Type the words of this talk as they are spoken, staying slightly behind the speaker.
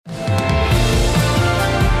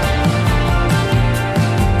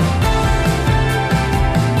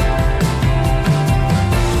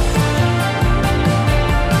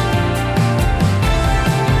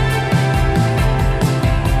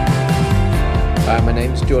Hi, my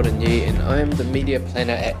name's Jordan Yee and I'm the media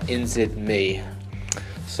planner at NZME.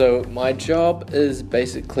 So my job is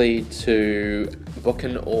basically to book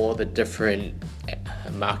in all the different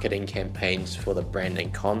marketing campaigns for the brand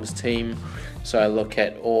and comms team. So I look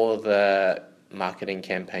at all the marketing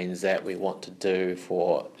campaigns that we want to do,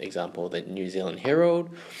 for example, the New Zealand Herald,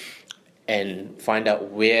 and find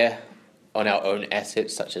out where on our own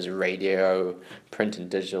assets such as radio, print and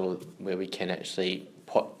digital, where we can actually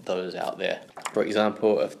put those out there. For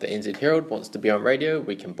example, if the NZ Herald wants to be on radio,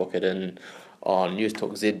 we can book it in on News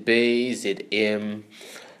Talk ZB, ZM,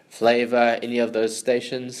 Flavour, any of those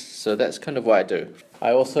stations. So that's kind of what I do.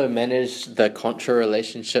 I also manage the contra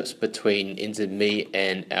relationships between NZME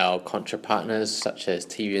and our contra partners such as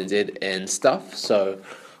TVNZ and Stuff. So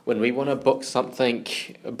when we want to book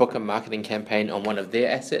a marketing campaign on one of their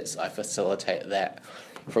assets, I facilitate that.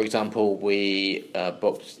 For example, we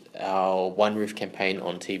booked our One Roof campaign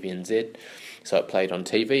on TVNZ, so it played on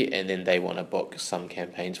TV, and then they want to book some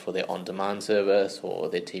campaigns for their on-demand service or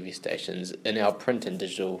their TV stations in our print and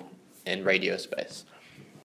digital and radio space.